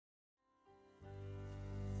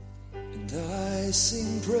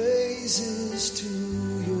sing praises to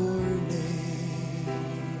your name.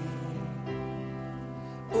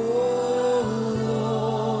 Oh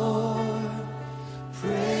Lord,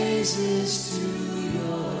 praises to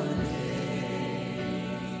your name.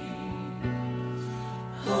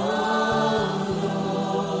 Oh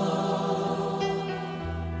Lord,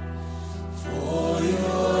 for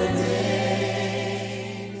your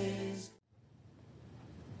name is...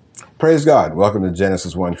 Praise God. Welcome to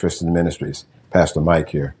Genesis 1 Christian Ministries. Pastor Mike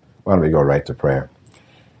here. Why don't we go right to prayer?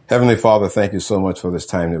 Heavenly Father, thank you so much for this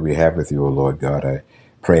time that we have with you, O Lord God. I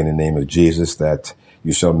pray in the name of Jesus that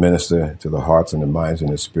you shall minister to the hearts and the minds and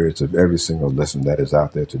the spirits of every single listener that is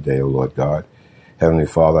out there today, O Lord God. Heavenly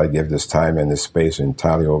Father, I give this time and this space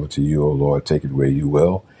entirely over to you, O Lord. Take it where you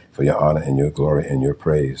will, for your honor and your glory and your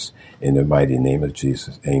praise. In the mighty name of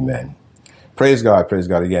Jesus, amen. Praise God. Praise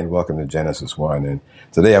God again. Welcome to Genesis 1. And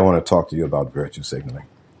today I want to talk to you about virtue signaling.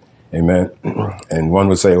 Amen. And one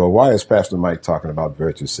would say, well, why is Pastor Mike talking about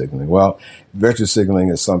virtue signaling? Well, virtue signaling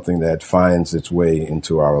is something that finds its way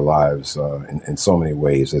into our lives in so many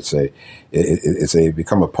ways. It's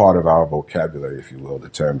become a part of our vocabulary, if you will, the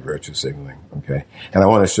term virtue signaling. Okay. And I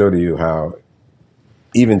want to show to you how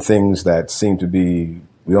even things that seem to be,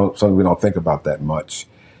 something we don't think about that much,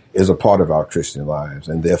 is a part of our Christian lives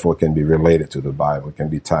and therefore can be related to the Bible, can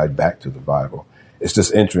be tied back to the Bible. It's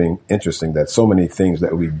just interesting that so many things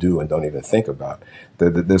that we do and don't even think about,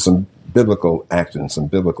 there's some biblical actions, some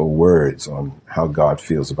biblical words on how God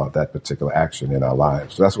feels about that particular action in our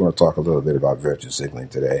lives. So that's what I want to talk a little bit about virtue signaling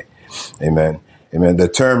today. Amen. Amen. The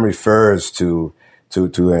term refers to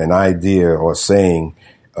an idea or saying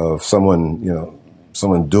of someone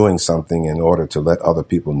doing something in order to let other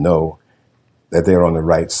people know that they're on the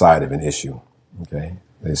right side of an issue. Okay.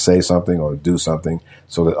 They say something or do something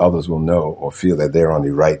so that others will know or feel that they're on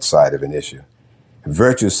the right side of an issue.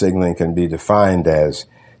 Virtue signaling can be defined as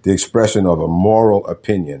the expression of a moral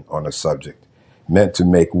opinion on a subject meant to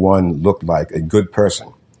make one look like a good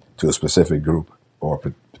person to a specific group or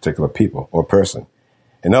particular people or person.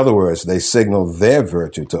 In other words, they signal their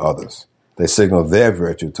virtue to others. They signal their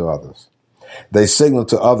virtue to others. They signal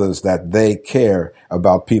to others that they care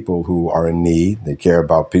about people who are in need. They care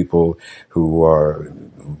about people who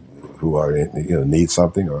need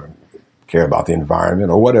something, or care about the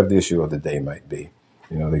environment, or whatever the issue of the day might be.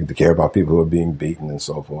 They care about people who are being beaten and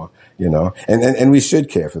so forth. And we should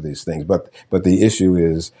care for these things. But the issue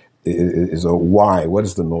is a why. What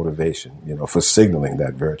is the motivation? For signaling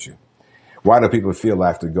that virtue? Why do people feel I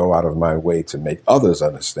have to go out of my way to make others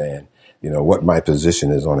understand what my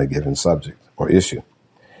position is on a given subject or issue?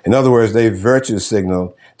 In other words, they virtue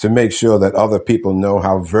signal to make sure that other people know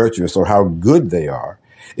how virtuous or how good they are.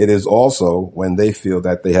 It is also when they feel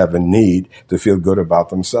that they have a need to feel good about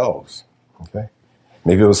themselves. Okay.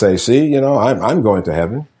 Maybe people say, see, I'm going to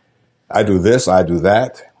heaven. I do this, I do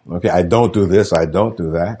that. Okay. I don't do this, I don't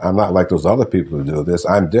do that. I'm not like those other people who do this.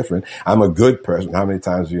 I'm different. I'm a good person. How many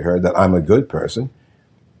times have you heard that I'm a good person?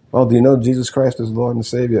 Well, do you know Jesus Christ is Lord and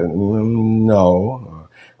Savior? No.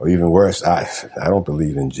 Or even worse, I don't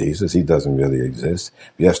believe in Jesus. He doesn't really exist.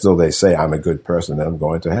 But yet still they say, I'm a good person and I'm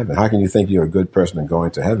going to heaven. How can you think you're a good person and going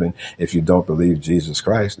to heaven if you don't believe Jesus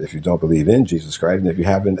Christ, if you don't believe in Jesus Christ, and if you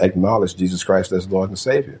haven't acknowledged Jesus Christ as Lord and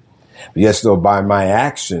Savior? But yet still by my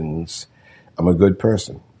actions, I'm a good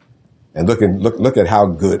person. And look at how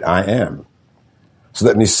good I am. So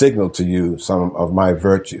let me signal to you some of my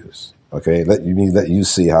virtues. Okay, let you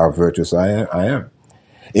see how virtuous I am.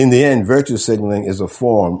 In the end, virtue signaling is a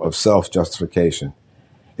form of self-justification.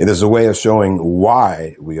 It is a way of showing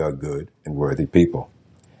why we are good and worthy people.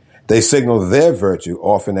 They signal their virtue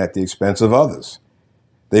often at the expense of others.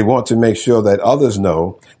 They want to make sure that others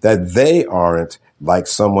know that they aren't like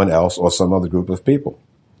someone else or some other group of people.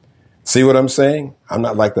 See what I'm saying? I'm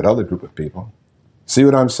not like that other group of people. See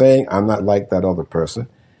what I'm saying? I'm not like that other person.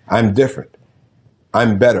 I'm different.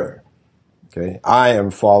 I'm better. Okay, I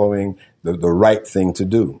am following the right thing to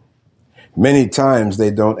do. Many times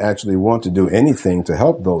they don't actually want to do anything to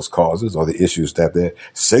help those causes or the issues that they're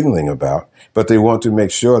signaling about, but they want to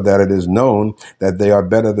make sure that it is known that they are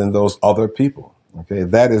better than those other people. Okay,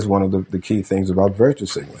 that is one of the key things about virtue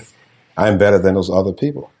signaling. I'm better than those other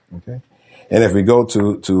people. Okay, and if we go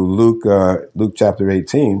to Luke chapter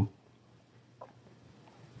 18,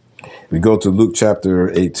 we go to Luke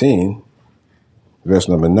chapter 18, verse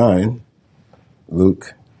number 9.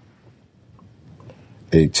 Luke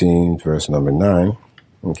 18, verse number 9.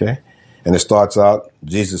 Okay. And it starts out,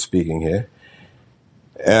 Jesus speaking here.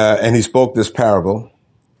 And he spoke this parable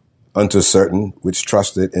unto certain which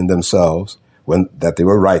trusted in themselves that they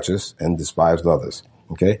were righteous and despised others.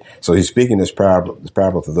 Okay, so he's speaking this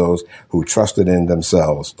parable to those who trusted in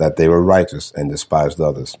themselves that they were righteous and despised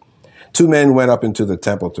others. Two men went up into the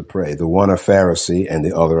temple to pray, the one a Pharisee and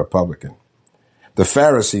the other a publican. The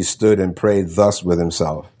Pharisee stood and prayed thus with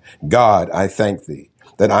himself, God, I thank thee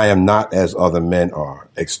that I am not as other men are,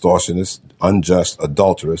 extortionists, unjust,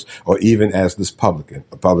 adulterers, or even as this publican.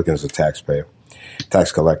 A publican is a tax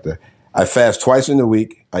collector. I fast twice in a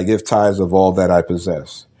week. I give tithes of all that I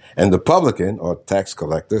possess. And the publican, or tax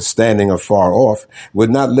collector, standing afar off, would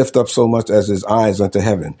not lift up so much as his eyes unto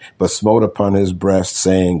heaven, but smote upon his breast,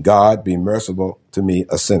 saying, God, be merciful to me,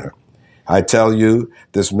 a sinner. I tell you,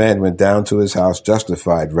 this man went down to his house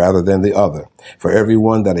justified rather than the other. For every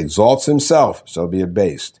one that exalts himself shall be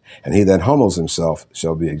abased, and he that humbles himself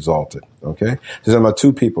shall be exalted. Okay? There's about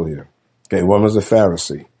two people here. Okay, one was a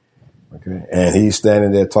Pharisee. Okay, and he's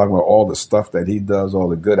standing there talking about all the stuff that he does, all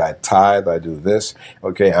the good. I tithe, I do this.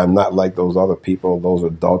 Okay, I'm not like those other people, those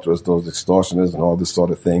adulterers, those extortioners, and all this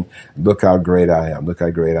sort of thing. Look how great I am. Look how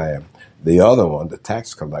great I am. The other one, the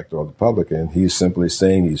tax collector or the publican, he's simply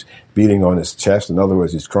saying, he's beating on his chest. In other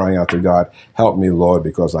words, he's crying out to God, help me, Lord,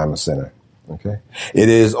 because I'm a sinner. Okay, it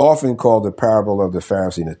is often called the parable of the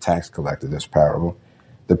Pharisee and the tax collector, this parable.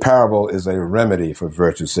 The parable is a remedy for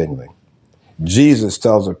virtue signaling. Jesus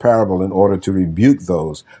tells a parable in order to rebuke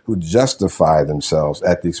those who justify themselves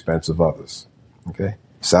at the expense of others. Okay?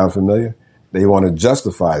 Sound familiar? They want to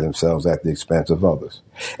justify themselves at the expense of others.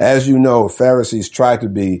 As you know, Pharisees tried to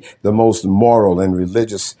be the most moral and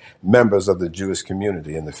religious members of the Jewish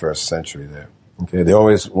community in the first century there. Okay, they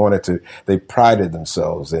always they prided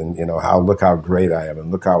themselves in, look how great I am and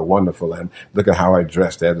look how wonderful I am. Look at how I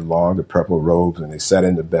dressed. They had the purple robes and they sat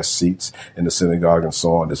in the best seats in the synagogue and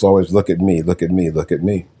so on. It's always look at me, look at me, look at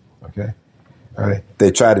me. Okay, all right. They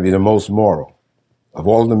tried to be the most moral of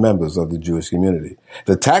all the members of the Jewish community.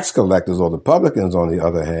 The tax collectors or the publicans, on the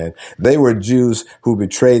other hand, they were Jews who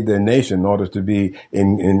betrayed their nation in order to be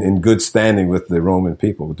in good standing with the Roman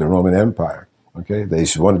people, with the Roman Empire. Okay, they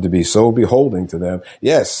wanted to be so beholding to them.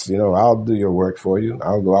 Yes, I'll do your work for you.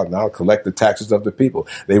 I'll go out and I'll collect the taxes of the people.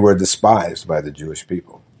 They were despised by the Jewish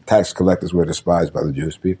people. Tax collectors were despised by the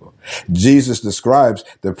Jewish people. Jesus describes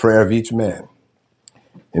the prayer of each man.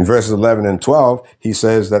 In verses 11 and 12, he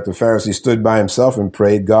says that the Pharisee stood by himself and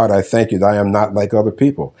prayed, God, I thank you that I am not like other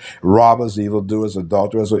people, robbers, evildoers,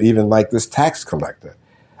 adulterers, or even like this tax collector.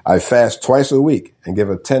 I fast twice a week and give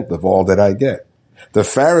a tenth of all that I get. The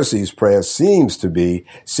Pharisee's prayer seems to be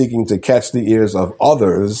seeking to catch the ears of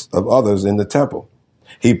others in the temple.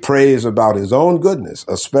 He prays about his own goodness,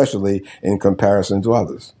 especially in comparison to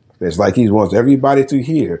others. It's like he wants everybody to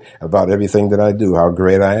hear about everything that I do, how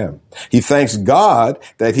great I am. He thanks God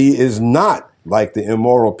that he is not like the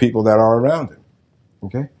immoral people that are around him.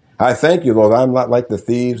 Okay? I thank you, Lord. I'm not like the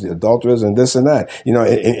thieves, the adulterers, and this and that,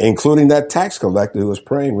 including that tax collector who was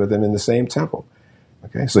praying with him in the same temple.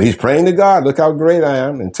 Okay, so he's praying to God, look how great I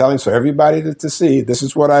am, and telling for everybody to see, this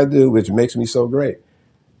is what I do, which makes me so great.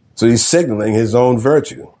 So he's signaling his own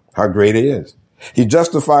virtue, how great he is. He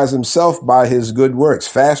justifies himself by his good works,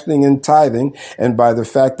 fasting and tithing, and by the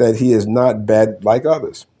fact that he is not bad like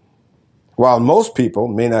others. While most people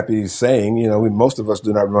may not be saying, most of us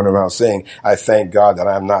do not run around saying, I thank God that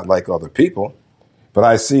I'm not like other people. But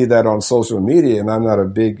I see that on social media, and I'm not a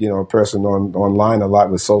big, person online a lot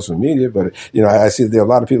with social media, but, I see there are a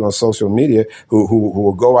lot of people on social media who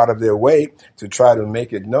will go out of their way to try to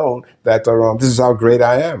make it known that this is how great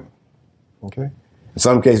I am. Okay. In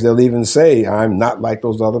some cases, they'll even say, I'm not like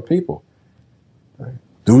those other people. Right?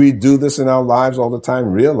 Do we do this in our lives all the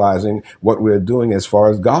time, realizing what we're doing as far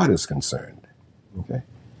as God is concerned? Okay.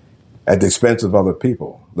 At the expense of other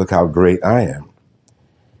people. Look how great I am.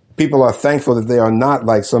 People are thankful that they are not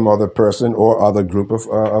like some other person or other group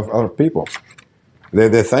of people.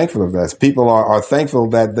 They're thankful of that. People are thankful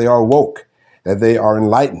that they are woke, that they are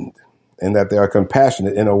enlightened, and that they are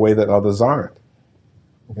compassionate in a way that others aren't.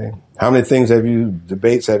 Okay. How many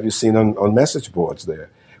debates have you seen on message boards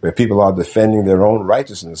there, where people are defending their own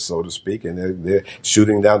righteousness, so to speak, and they're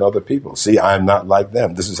shooting down other people? See, I'm not like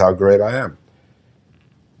them. This is how great I am.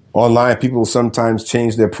 Online, people sometimes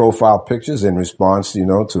change their profile pictures in response,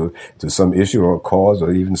 to some issue or cause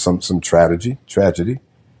or even some tragedy.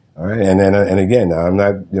 All right. And again, I'm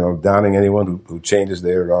not, downing anyone who changes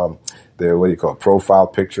their profile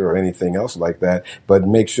picture or anything else like that. But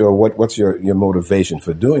make sure what's your motivation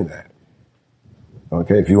for doing that.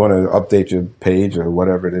 Okay, if you want to update your page or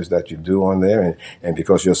whatever it is that you do on there, and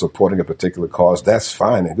because you're supporting a particular cause, that's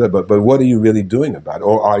fine and good. But what are you really doing about it?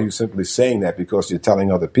 Or are you simply saying that because you're telling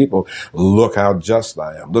other people, look how just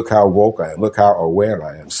I am, look how woke I am, look how aware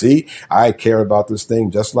I am. See, I care about this thing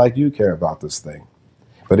just like you care about this thing.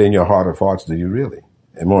 But in your heart of hearts, do you really?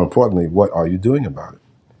 And more importantly, what are you doing about it?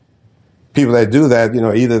 People that do that,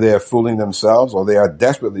 either they are fooling themselves or they are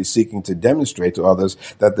desperately seeking to demonstrate to others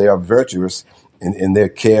that they are virtuous in their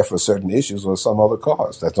care for certain issues or some other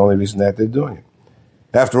cause. That's the only reason that they're doing it.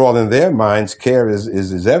 After all, in their minds, care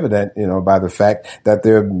is evident, by the fact that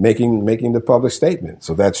they're making the public statement.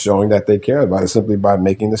 So that's showing that they care about it simply by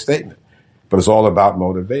making the statement. But it's all about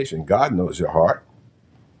motivation. God knows your heart.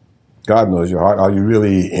 God knows your heart. Are you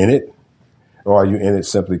really in it? Or are you in it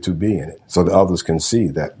simply to be in it so that others can see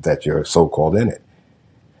that you're so-called in it?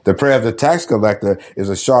 The prayer of the tax collector is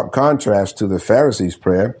a sharp contrast to the Pharisees'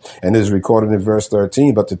 prayer and is recorded in verse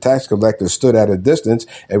 13. But the tax collector stood at a distance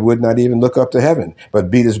and would not even look up to heaven, but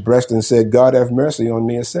beat his breast and said, God, have mercy on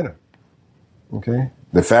me, a sinner. Okay.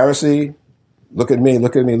 The Pharisee, look at me,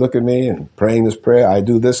 look at me, look at me, and praying this prayer, I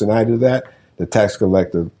do this and I do that. The tax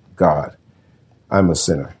collector, God, I'm a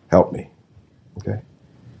sinner. Help me. Okay.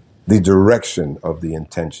 The direction of the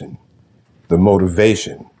intention, the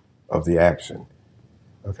motivation of the action.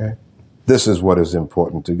 Okay. This is what is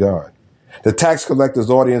important to God. The tax collector's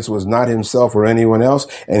audience was not himself or anyone else,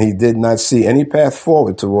 and he did not see any path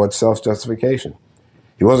forward towards self-justification.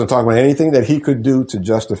 He wasn't talking about anything that he could do to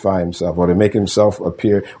justify himself or to make himself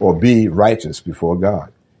appear or be righteous before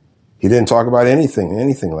God. He didn't talk about anything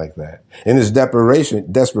like that. In his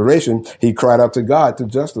desperation, he cried out to God to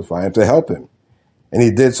justify him, to help him. And he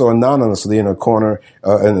did so anonymously in the corner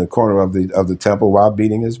of the temple while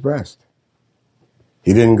beating his breast.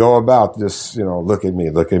 He didn't go about just, look at me,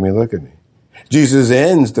 look at me, look at me. Jesus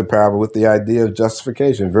ends the parable with the idea of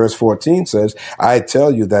justification. Verse 14 says, I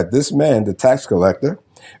tell you that this man, the tax collector,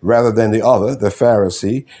 rather than the other, the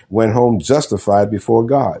Pharisee, went home justified before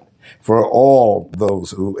God. For all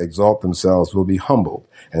those who exalt themselves will be humbled,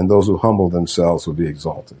 and those who humble themselves will be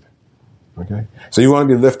exalted. Okay? So you want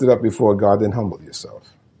to be lifted up before God, then humble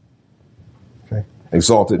yourself. Okay?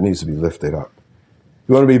 Exalted means to be lifted up.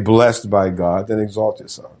 You want to be blessed by God, then exalt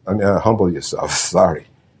yourself. Humble yourself. Sorry.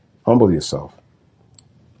 Humble yourself.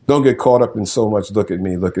 Don't get caught up in so much, look at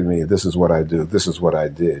me, this is what I do, this is what I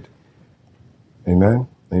did. Amen?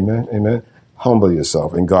 Amen? Amen? Humble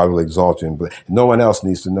yourself, and God will exalt you. No one else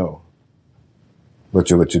needs to know what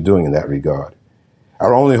you're doing in that regard.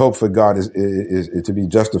 Our only hope for God is to be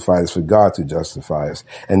justified, is for God to justify us.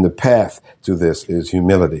 And the path to this is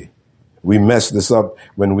humility. We mess this up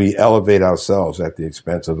when we elevate ourselves at the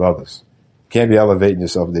expense of others. Can't be elevating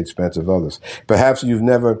yourself at the expense of others. Perhaps you've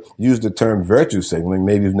never used the term virtue signaling.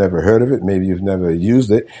 Maybe you've never heard of it. Maybe you've never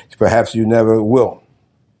used it. Perhaps you never will.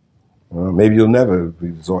 Maybe you'll never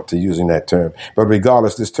resort to using that term. But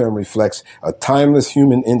regardless, this term reflects a timeless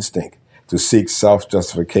human instinct to seek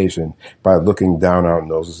self-justification by looking down our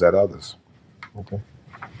noses at others. Okay.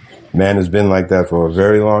 Man has been like that for a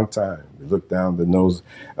very long time. We look down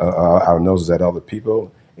our noses at other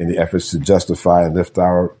people in the efforts to justify and lift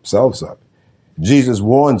ourselves up. Jesus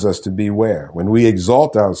warns us to beware. When we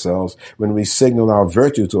exalt ourselves, when we signal our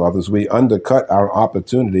virtue to others, we undercut our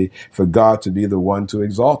opportunity for God to be the one to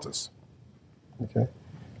exalt us. Okay?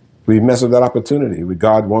 We mess with that opportunity.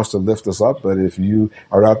 God wants to lift us up, but if you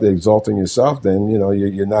are out there exalting yourself, then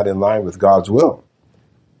you're not in line with God's will.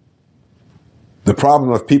 The problem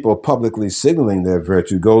of people publicly signaling their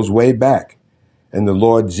virtue goes way back. And the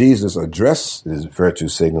Lord Jesus addressed his virtue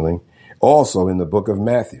signaling also in the book of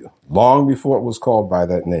Matthew, long before it was called by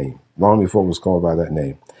that name.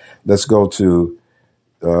 Let's go to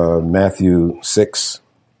Matthew 6,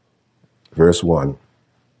 verse 1.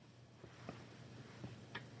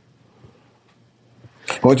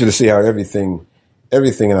 I want you to see how everything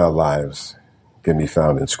in our lives can be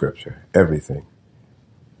found in Scripture. Everything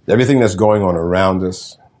that's going on around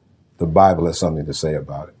us, the Bible has something to say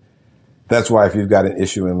about it. That's why if you've got an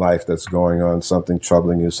issue in life that's going on, something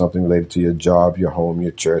troubling you, something related to your job, your home,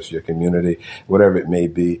 your church, your community, whatever it may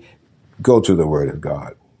be, go to the Word of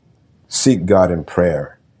God. Seek God in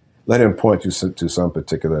prayer. Let him point you to some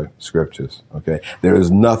particular scriptures. Okay. There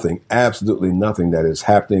is nothing, absolutely nothing that is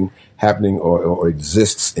happening or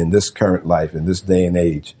exists in this current life, in this day and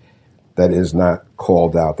age, that is not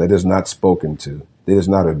called out, that is not spoken to, that is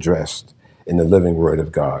not addressed in the living Word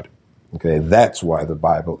of God. Okay. That's why the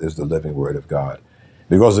Bible is the living Word of God,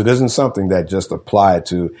 because it isn't something that just applied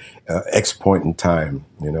to X point in time,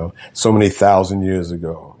 so many thousand years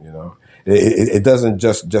ago, It doesn't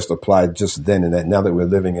just apply just then and that. Now that we're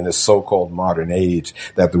living in this so-called modern age,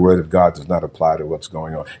 that the Word of God does not apply to what's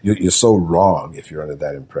going on. You're so wrong if you're under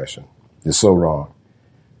that impression. You're so wrong.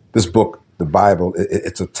 This book the Bible,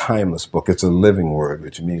 it's a timeless book. It's a living word,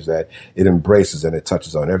 which means that it embraces and it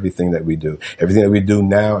touches on everything that we do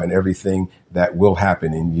now and everything that will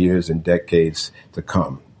happen in years and decades to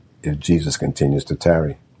come if Jesus continues to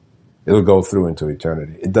tarry. It'll go through into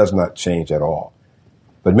eternity. It does not change at all.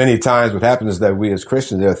 But many times what happens is that we as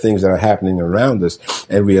Christians, there are things that are happening around us,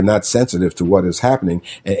 and we are not sensitive to what is happening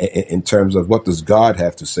in terms of what does God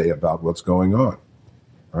have to say about what's going on.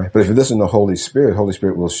 All right? But if you listen to Holy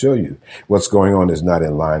Spirit will show you what's going on is not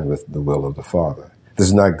in line with the will of the Father. This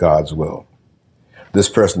is not God's will. This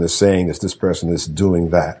person is saying this, this person is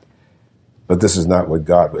doing that. But this is not what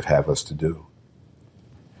God would have us to do.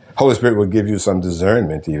 Holy Spirit will give you some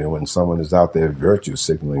discernment even when someone is out there virtue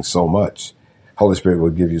signaling so much. Holy Spirit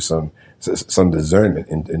will give you some discernment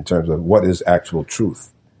in terms of what is actual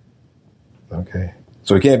truth. Okay?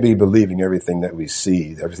 So we can't be believing everything that we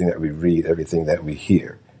see, everything that we read, everything that we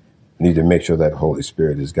hear. We need to make sure that Holy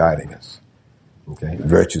Spirit is guiding us. Okay?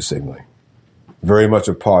 Virtue signaling. Very much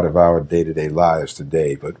a part of our day-to-day lives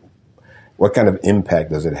today, but what kind of impact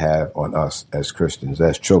does it have on us as Christians,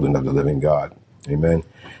 as children of the living God? Amen.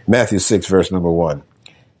 Matthew 6, verse number 1.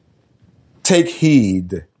 Take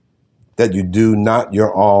heed that you do not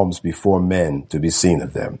your alms before men to be seen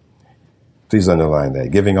of them. Please underline that.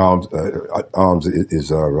 Giving alms,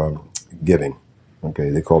 is giving. Okay,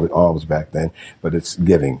 they called it alms back then, but it's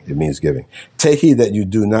giving. It means giving. Take heed that you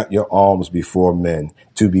do not your alms before men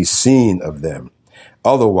to be seen of them.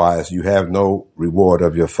 Otherwise, you have no reward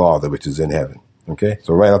of your Father which is in heaven. Okay,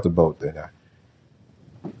 so right out the boat there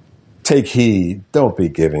now. Take heed. Don't be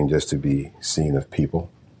giving just to be seen of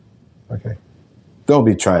people. Okay. Don't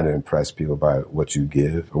be trying to impress people by what you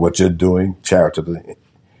give or what you're doing charitably.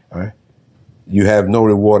 All right. You have no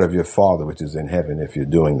reward of your Father which is in heaven if you're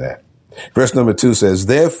doing that. Verse number 2 says,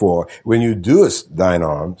 therefore, when you doest thine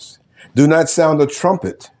alms, do not sound a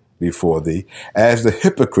trumpet before thee, as the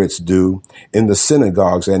hypocrites do in the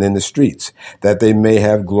synagogues and in the streets, that they may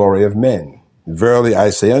have glory of men. Verily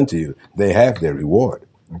I say unto you, they have their reward.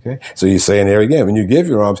 Okay, so he's saying there again, when you give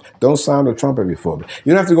your alms, don't sound a trumpet before them.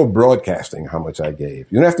 You don't have to go broadcasting how much I gave.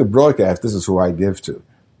 You don't have to broadcast, this is who I give to.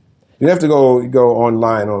 You don't have to go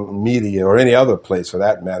online on media or any other place for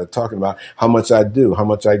that matter, talking about how much I do, how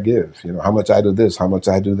much I give, how much I do this, how much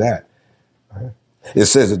I do that. Right? It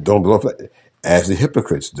says that don't blow up as the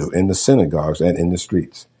hypocrites do in the synagogues and in the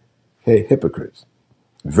streets. Hey, hypocrites.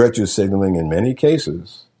 Virtue signaling in many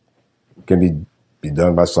cases can be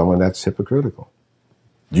done by someone that's hypocritical.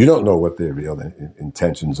 You don't know what their real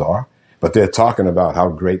intentions are, but they're talking about how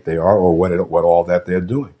great they are or what all that they're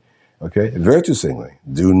doing. Okay? Virtue signaling.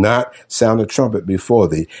 Do not sound a trumpet before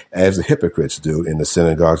thee, as the hypocrites do in the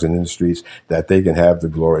synagogues and in the streets, that they can have the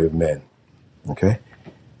glory of men. Okay?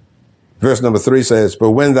 Verse number 3 says,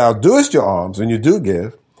 but when thou doest your alms, when you do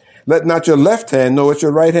give, let not your left hand know what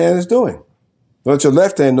your right hand is doing. Let your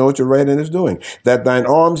left hand know what your right hand is doing, that thine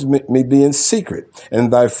alms may be in secret,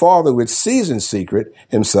 and thy Father which sees in secret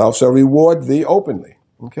himself shall reward thee openly.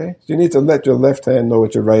 Okay? So you need to let your left hand know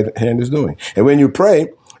what your right hand is doing. And when you pray,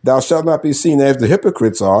 thou shalt not be seen as the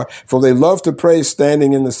hypocrites are, for they love to pray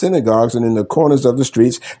standing in the synagogues and in the corners of the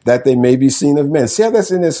streets, that they may be seen of men. See how that's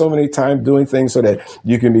in there so many times, doing things so that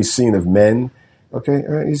you can be seen of men? Okay?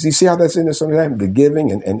 All right? You see how that's in there so many times? The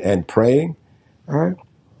giving and praying? All right?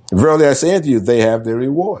 Verily I say unto you, they have their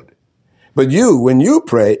reward. But you, when you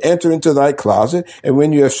pray, enter into thy closet, and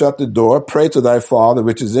when you have shut the door, pray to thy Father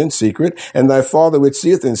which is in secret, and thy Father which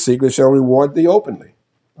seeth in secret shall reward thee openly.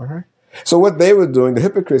 All right? So what they were doing, the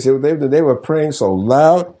hypocrites, they were praying so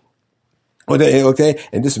loud, okay,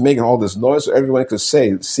 and just making all this noise so everyone could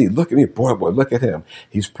see, look at me, boy, look at him.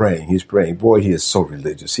 He's praying. Boy, he is so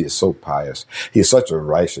religious. He is so pious. He is such a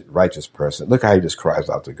righteous person. Look how he just cries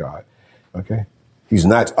out to God. Okay? He's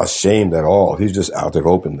not ashamed at all. He's just out there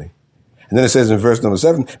openly. And then it says in verse number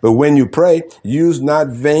 7, but when you pray, use not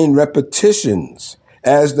vain repetitions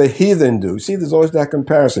as the heathen do. See, there's always that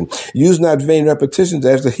comparison. Use not vain repetitions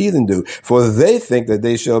as the heathen do, for they think that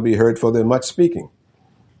they shall be heard for their much speaking.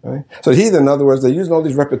 Right? So heathen, in other words, they're using all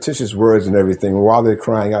these repetitious words and everything while they're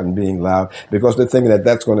crying out and being loud because they're thinking that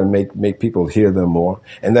that's going to make people hear them more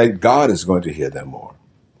and that God is going to hear them more.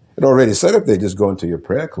 It already said if they just go into your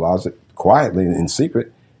prayer closet quietly in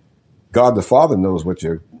secret, God the Father knows what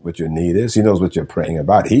your need is. He knows what you're praying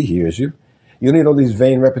about. He hears you. You need all these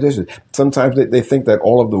vain repetitions. Sometimes they think that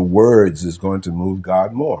all of the words is going to move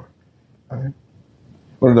God more. Right?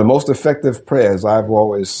 One of the most effective prayers I've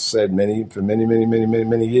always said for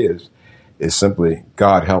many years is simply,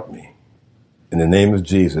 God help me. In the name of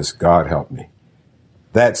Jesus, God help me.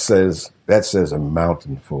 That says a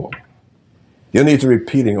mountain full. You don't need to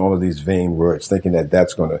repeating all of these vain words, thinking that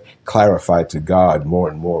that's going to clarify to God more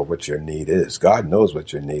and more what your need is. God knows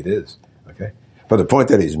what your need is. Okay. But the point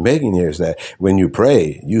that he's making here is that when you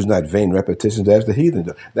pray, use not vain repetitions as the heathen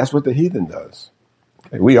do. That's what the heathen does.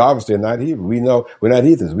 We obviously are not heathen. We know we're not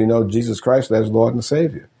heathens. We know Jesus Christ as Lord and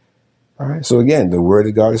Savior. All right. So again, the word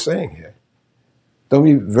of God is saying here, don't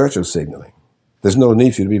be virtue signaling. There's no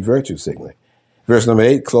need for you to be virtue signaling. Verse number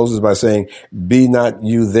 8 closes by saying, be not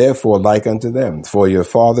you therefore like unto them, for your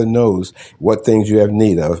Father knows what things you have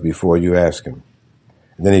need of before you ask him.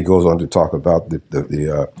 And then he goes on to talk about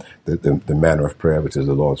the manner of prayer, which is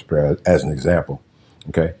the Lord's Prayer, as an example.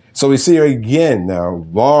 Okay. So we see her again now,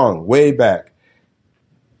 way back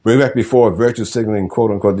before virtue signaling,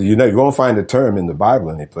 quote unquote. You won't find the term in the Bible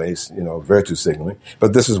any place, virtue signaling,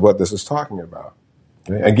 but this is what this is talking about.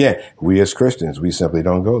 Okay? Again, we as Christians, we simply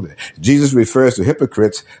don't go there. Jesus refers to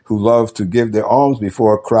hypocrites who love to give their alms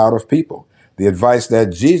before a crowd of people. The advice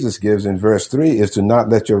that Jesus gives in verse 3 is to not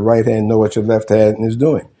let your right hand know what your left hand is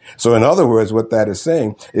doing. So in other words, what that is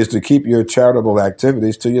saying is to keep your charitable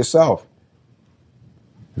activities to yourself.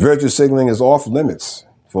 Virtue signaling is off limits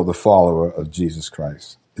for the follower of Jesus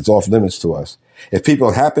Christ. It's off limits to us. If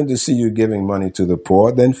people happen to see you giving money to the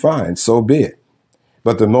poor, then fine, so be it.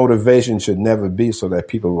 But the motivation should never be so that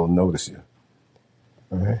people will notice you.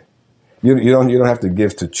 Okay? You don't have to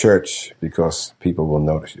give to church because people will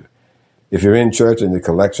notice you. If you're in church and the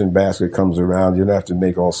collection basket comes around, you don't have to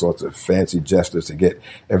make all sorts of fancy gestures to get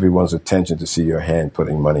everyone's attention to see your hand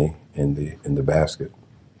putting money in the basket.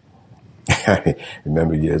 I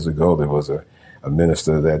remember years ago there was a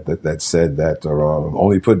minister that said that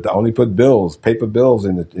only put bills, paper bills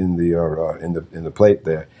in the plate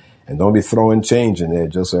there. And don't be throwing change in there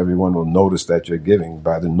just so everyone will notice that you're giving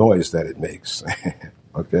by the noise that it makes.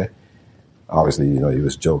 Okay? Obviously, he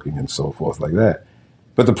was joking and so forth like that.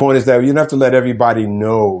 But the point is that you don't have to let everybody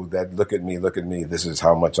know that, look at me, this is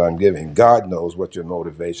how much I'm giving. God knows what your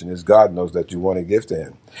motivation is. God knows that you want to give to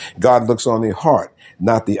him. God looks on the heart,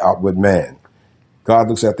 not the outward man. God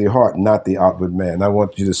looks at the heart, not the outward man. I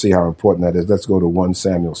want you to see how important that is. Let's go to 1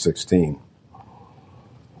 Samuel 16.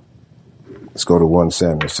 Let's go to 1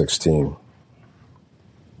 Samuel 16.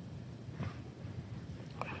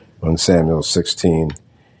 1 Samuel 16,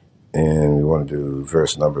 and we want to do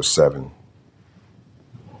verse number 7.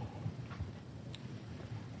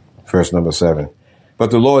 Verse number 7.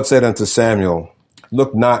 But the Lord said unto Samuel,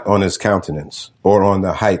 look not on his countenance, or on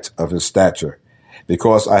the height of his stature,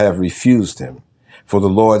 because I have refused him. For the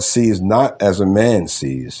Lord sees not as a man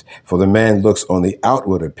sees, for the man looks on the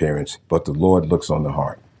outward appearance, but the Lord looks on the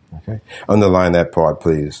heart. Okay. Underline that part,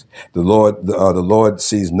 please. The Lord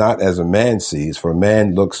sees not as a man sees, for a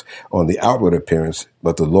man looks on the outward appearance,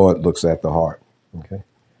 but the Lord looks at the heart. Okay.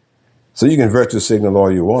 So you can virtue signal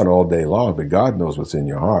all you want all day long, but God knows what's in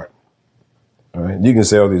your heart. All right. You can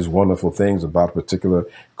say all these wonderful things about a particular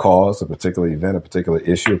cause, a particular event, a particular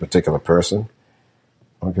issue, a particular person.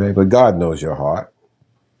 Okay. But God knows your heart.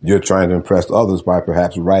 You're trying to impress others by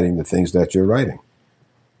perhaps writing the things that you're writing.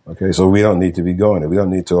 Okay, so we don't need to be going there. We don't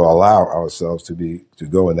need to allow ourselves to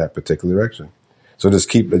go in that particular direction. So just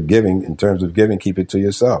keep it giving. In terms of giving, keep it to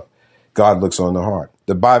yourself. God looks on the heart.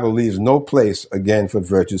 The Bible leaves no place, again, for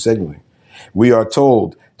virtue signaling. We are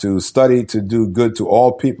told to study to do good to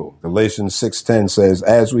all people. Galatians 6:10 says,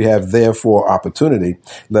 as we have therefore opportunity,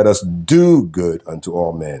 let us do good unto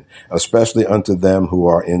all men, especially unto them who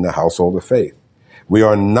are in the household of faith. We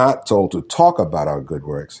are not told to talk about our good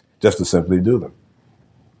works, just to simply do them.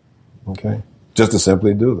 Okay? Just to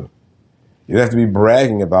simply do them. You don't have to be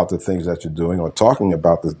bragging about the things that you're doing or talking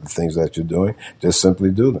about the things that you're doing. Just simply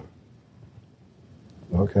do them.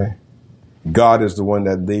 Okay? God is the one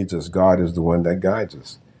that leads us. God is the one that guides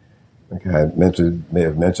us. Okay? I may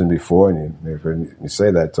have mentioned before, and you may have heard me say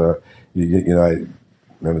that, I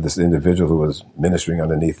remember this individual who was ministering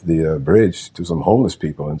underneath the bridge to some homeless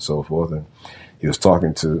people and so forth. And he was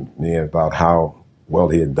talking to me about how well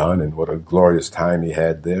he had done and what a glorious time he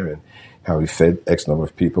had there and how he fed X number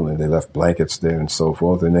of people and they left blankets there and so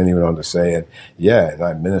forth. And then he went on to say, and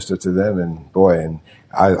I ministered to them and boy, and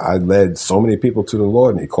I led so many people to the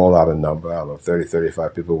Lord. And he called out a number, I don't know, 30,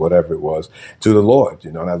 35 people, whatever it was, to the Lord,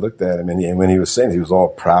 and I looked at him and when he was saying, he was all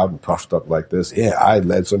proud and puffed up like this. Yeah, I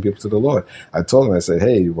led some people to the Lord. I told him, I said,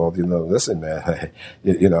 hey, well, listen, man,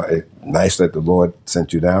 nice that the Lord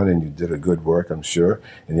sent you down and you did a good work, I'm sure,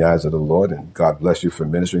 in the eyes of the Lord. And God bless you for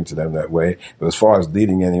ministering to them that way. But as far as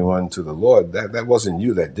leading anyone to the Lord, that wasn't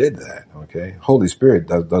you that did that. Okay. Holy Spirit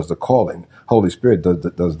does the calling. Holy Spirit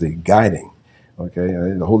does the guiding. Okay,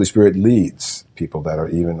 the Holy Spirit leads people that are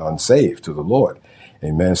even unsaved to the Lord.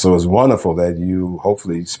 Amen. So it's wonderful that you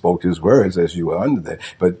hopefully spoke his words as you were under there.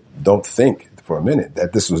 But don't think for a minute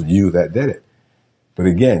that this was you that did it. But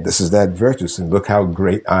again, this is that virtue. And look how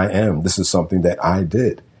great I am. This is something that I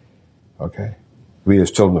did. Okay. We as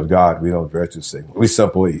children of God, we don't virtue signal. We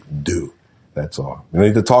simply do. That's all. We don't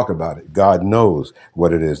need to talk about it. God knows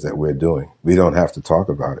what it is that we're doing. We don't have to talk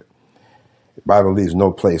about it. The Bible leaves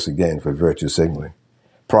no place again for virtue signaling.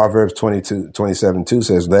 Proverbs 27:2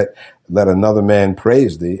 says, let another man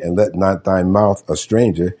praise thee, and let not thy mouth a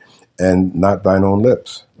stranger, and not thine own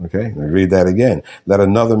lips. Okay, let me read that again. Let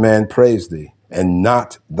another man praise thee, and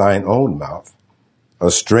not thine own mouth,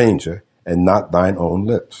 a stranger, and not thine own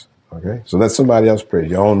lips. Okay, so let somebody else praise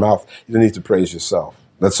your own mouth. You don't need to praise yourself.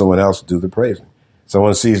 Let someone else do the praising.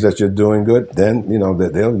 Someone sees that you're doing good, then,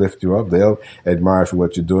 they'll lift you up. They'll admire for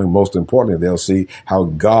what you're doing. Most importantly, they'll see how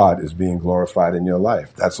God is being glorified in your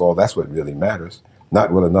life. That's all. That's what really matters.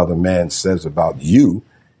 Not what another man says about you.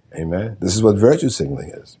 Amen. This is what virtue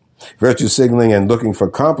signaling is. Virtue signaling and looking for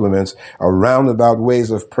compliments are roundabout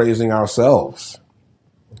ways of praising ourselves.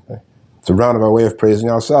 Okay? It's a roundabout way of praising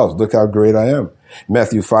ourselves. Look how great I am.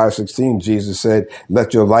 Matthew 5:16, Jesus said,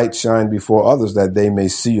 let your light shine before others that they may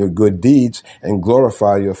see your good deeds and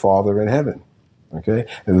glorify your Father in heaven. Okay.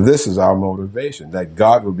 And this is our motivation, that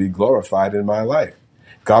God will be glorified in my life.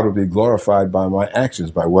 God will be glorified by my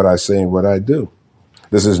actions, by what I say and what I do.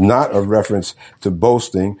 This is not a reference to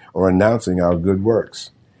boasting or announcing our good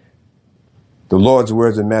works. The Lord's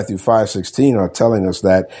words in Matthew 5:16 are telling us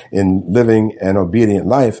that in living an obedient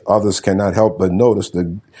life, others cannot help but notice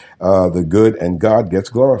the good, and God gets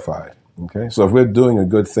glorified. Okay, so if we're doing a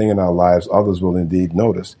good thing in our lives, others will indeed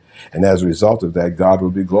notice, and as a result of that, God will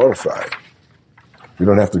be glorified. We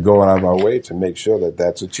don't have to go out of our way to make sure that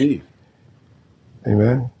that's achieved.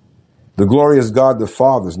 Amen. The glory is God the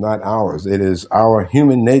Father's, not ours. It is our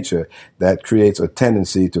human nature that creates a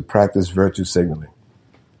tendency to practice virtue signaling.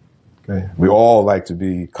 Okay. We all like to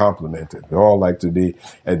be complimented. We all like to be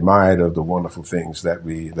admired of the wonderful things that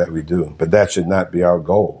we do. But that should not be our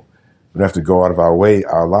goal. We don't have to go out of our way,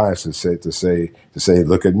 our lives, to say,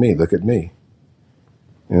 look at me, look at me.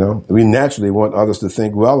 We naturally want others to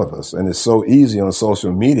think well of us. And it's so easy on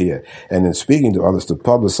social media and in speaking to others to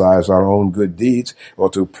publicize our own good deeds or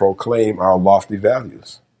to proclaim our lofty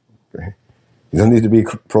values. Okay. You don't need to be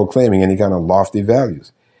proclaiming any kind of lofty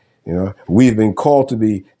values. We've been called to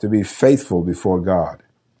be faithful before God.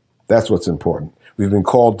 That's what's important. We've been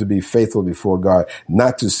called to be faithful before God,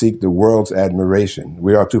 not to seek the world's admiration.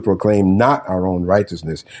 We are to proclaim not our own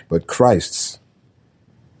righteousness, but Christ's.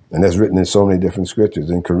 And that's written in so many different scriptures,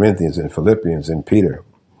 in Corinthians, in Philippians, in Peter.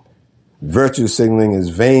 Virtue signaling is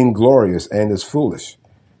vainglorious and is foolish.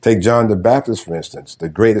 Take John the Baptist, for instance, the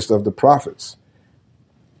greatest of the prophets.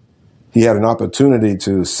 He had an opportunity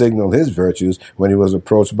to signal his virtues when he was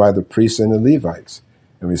approached by the priests and the Levites.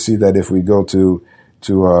 And we see that if we go to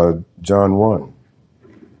John 1.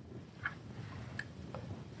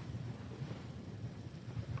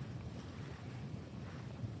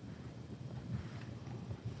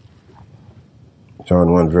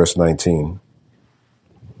 John 1, verse 19.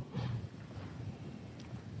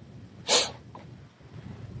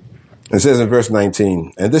 It says in verse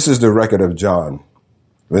 19, and this is the record of John,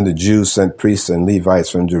 when the Jews sent priests and Levites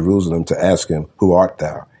from Jerusalem to ask him, who art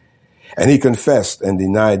thou? And he confessed and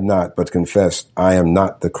denied not, but confessed, I am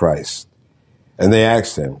not the Christ. And they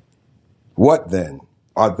asked him, what then?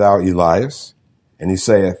 Art thou Elias? And he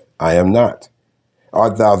saith, I am not.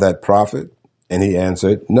 Art thou that prophet? And he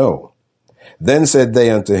answered, no. Then said they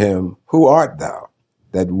unto him, who art thou?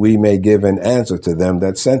 That we may give an answer to them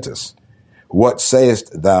that sent us. What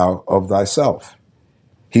sayest thou of thyself?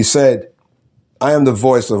 He said, I am the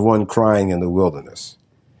voice of one crying in the wilderness.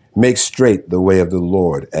 Make straight the way of the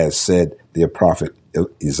Lord, as said the prophet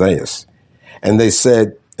Isaiah. And they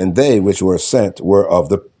said, and they which were sent were of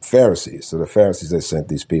the Pharisees. So the Pharisees had sent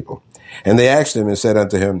these people. And they asked him and said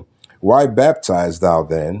unto him, why baptize thou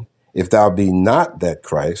then, if thou be not that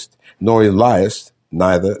Christ, nor Elias,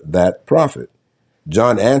 neither that prophet?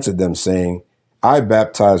 John answered them, saying, I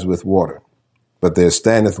baptize with water, but there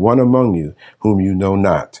standeth one among you whom you know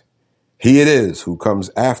not. He it is who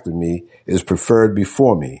comes after me is preferred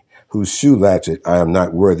before me, whose shoe latchet I am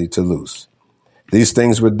not worthy to loose. These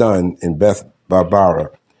things were done in Beth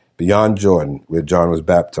Barbara, beyond Jordan, where John was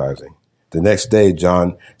baptizing. The next day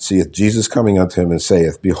John seeth Jesus coming unto him and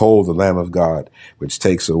saith, behold, the Lamb of God, which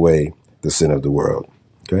takes away the sin of the world.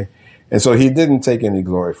 Okay? And so he didn't take any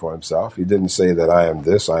glory for himself. He didn't say that I am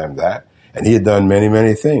this, I am that. And he had done many,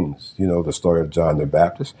 many things. You know, the story of John the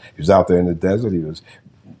Baptist. He was out there in the desert. He was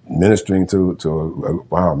ministering to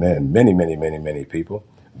many, many, many, many people.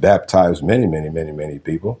 baptized many, many, many, many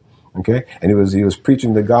people. Okay, and he was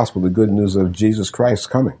preaching the gospel, the good news of Jesus Christ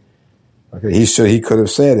coming. Okay, he could have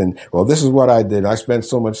said, and well, this is what I did. I spent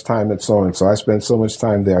so much time at so and so. I spent so much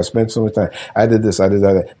time there. I spent so much time. I did this. I did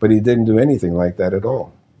that. But he didn't do anything like that at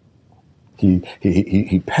all.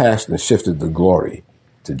 He passed and shifted the glory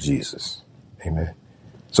to Jesus. Amen.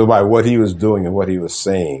 So by what he was doing and what he was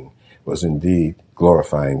saying was indeed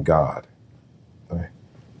glorifying God. Right?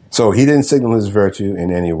 So he didn't signal his virtue in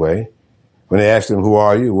any way. When they asked him, who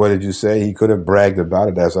are you? What did you say? He could have bragged about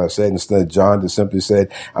it, as I said. Instead, John just simply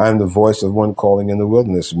said, I am the voice of one calling in the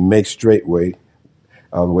wilderness. Make straight way,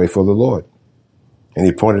 the way for the Lord. And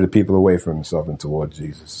he pointed the people away from himself and toward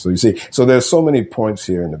Jesus. So you see, so there's so many points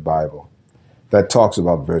here in the Bible that talks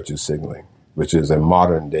about virtue signaling, which is a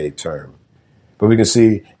modern day term. But we can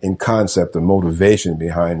see in concept the motivation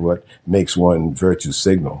behind what makes one virtue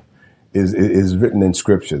signal is written in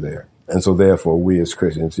scripture there. And so therefore we as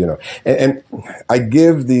Christians, and I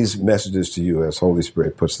give these messages to you as Holy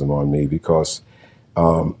Spirit puts them on me because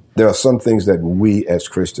there are some things that we as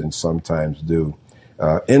Christians sometimes do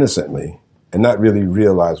innocently and not really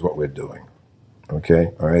realize what we're doing.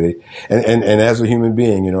 Okay, all righty. And as a human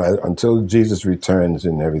being, until Jesus returns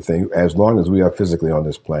and everything, as long as we are physically on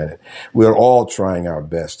this planet, we're all trying our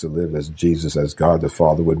best to live as Jesus, as God the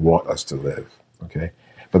Father would want us to live. Okay.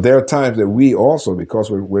 But there are times that we also, because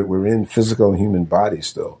we're in physical and human bodies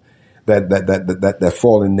still, that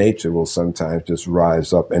fallen nature will sometimes just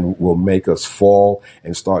rise up and will make us fall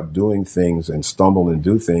and start doing things and stumble and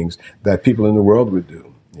do things that people in the world would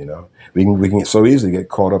do. We can so easily get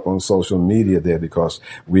caught up on social media there because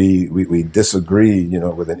we disagree,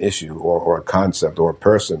 with an issue or a concept or a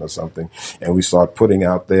person or something, and we start putting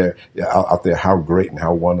out there how great and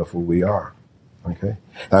how wonderful we are. Okay.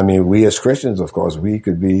 I mean, we as Christians, of course, we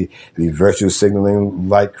could be virtue signaling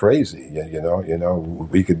like crazy.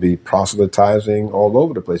 We could be proselytizing all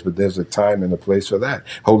over the place, but there's a time and a place for that.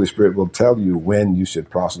 Holy Spirit will tell you when you should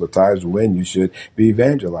proselytize, when you should be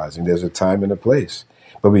evangelizing. There's a time and a place,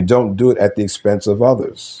 but we don't do it at the expense of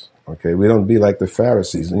others. Okay. We don't be like the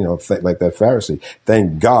Pharisees, like that Pharisee.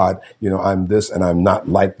 Thank God, I'm this and I'm not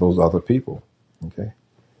like those other people. Okay.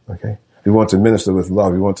 Okay. We want to minister with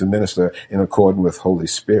love. We want to minister in accordance with Holy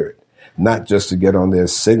Spirit, not just to get on there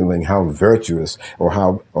signaling how virtuous or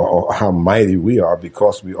how mighty we are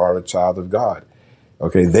because we are a child of God.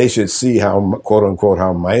 Okay, they should see how, quote unquote,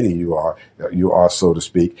 how mighty you are, so to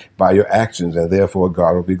speak, by your actions, and therefore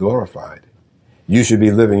God will be glorified. You should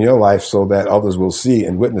be living your life so that others will see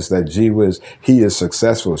and witness that, gee whiz, he is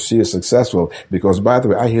successful, she is successful. Because, by the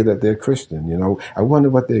way, I hear that they're Christian. I wonder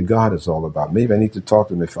what their God is all about. Maybe I need to talk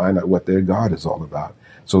to them and find out what their God is all about,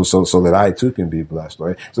 so that I too can be blessed.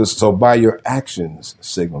 Right? So by your actions,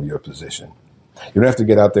 signal your position. You don't have to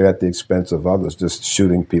get out there at the expense of others, just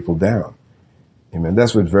shooting people down. Amen.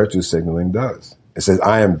 That's what virtue signaling does. It says,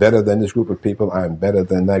 I am better than this group of people. I am better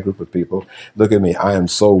than that group of people. Look at me. I am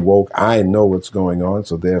so woke. I know what's going on.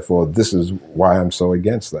 So therefore, this is why I'm so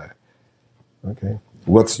against that. Okay.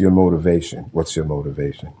 What's your motivation? What's your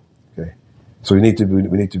motivation? Okay. So we need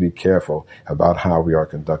to be careful about how we are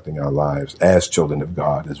conducting our lives as children of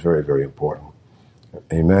God. It's very, very important.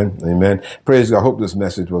 Amen. Amen. Praise God. I hope this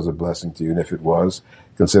message was a blessing to you. And if it was,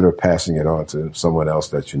 consider passing it on to someone else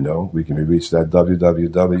that you know. We can be reached at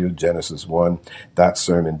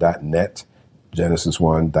www.genesis1.sermon.net,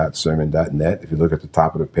 genesis1.sermon.net. If you look at the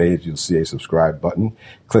top of the page, you'll see a subscribe button.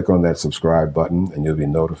 Click on that subscribe button and you'll be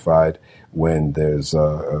notified when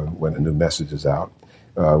when a new message is out.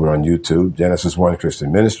 We're on YouTube, Genesis One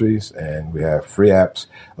Christian Ministries, and we have free apps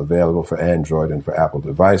available for Android and for Apple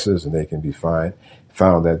devices, and they can be found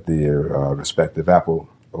at the respective Apple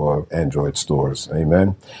or Android stores.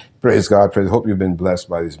 Amen. Praise God. Hope you've been blessed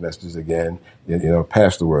by these messages again.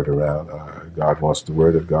 Pass the word around. God wants the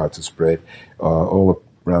word of God to spread all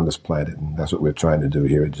around this planet, and that's what we're trying to do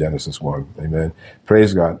here at Genesis One. Amen.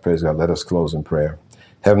 Praise God. Praise God. Let us close in prayer.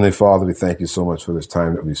 Heavenly Father, we thank you so much for this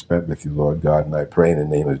time that we've spent with you, Lord God, and I pray in the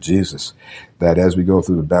name of Jesus that as we go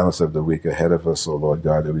through the balance of the week ahead of us, O Lord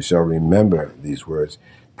God, that we shall remember these words,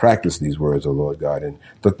 practice these words, O Lord God, and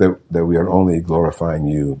look that we are only glorifying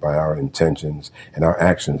you by our intentions and our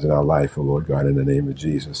actions in our life, O Lord God, in the name of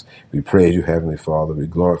Jesus. We praise you, Heavenly Father. We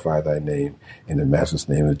glorify thy name in the Master's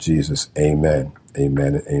name of Jesus. Amen,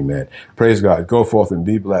 amen, and amen. Praise God. Go forth and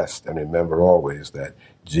be blessed, and remember always that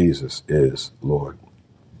Jesus is Lord.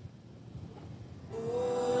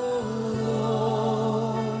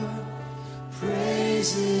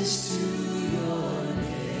 Praises to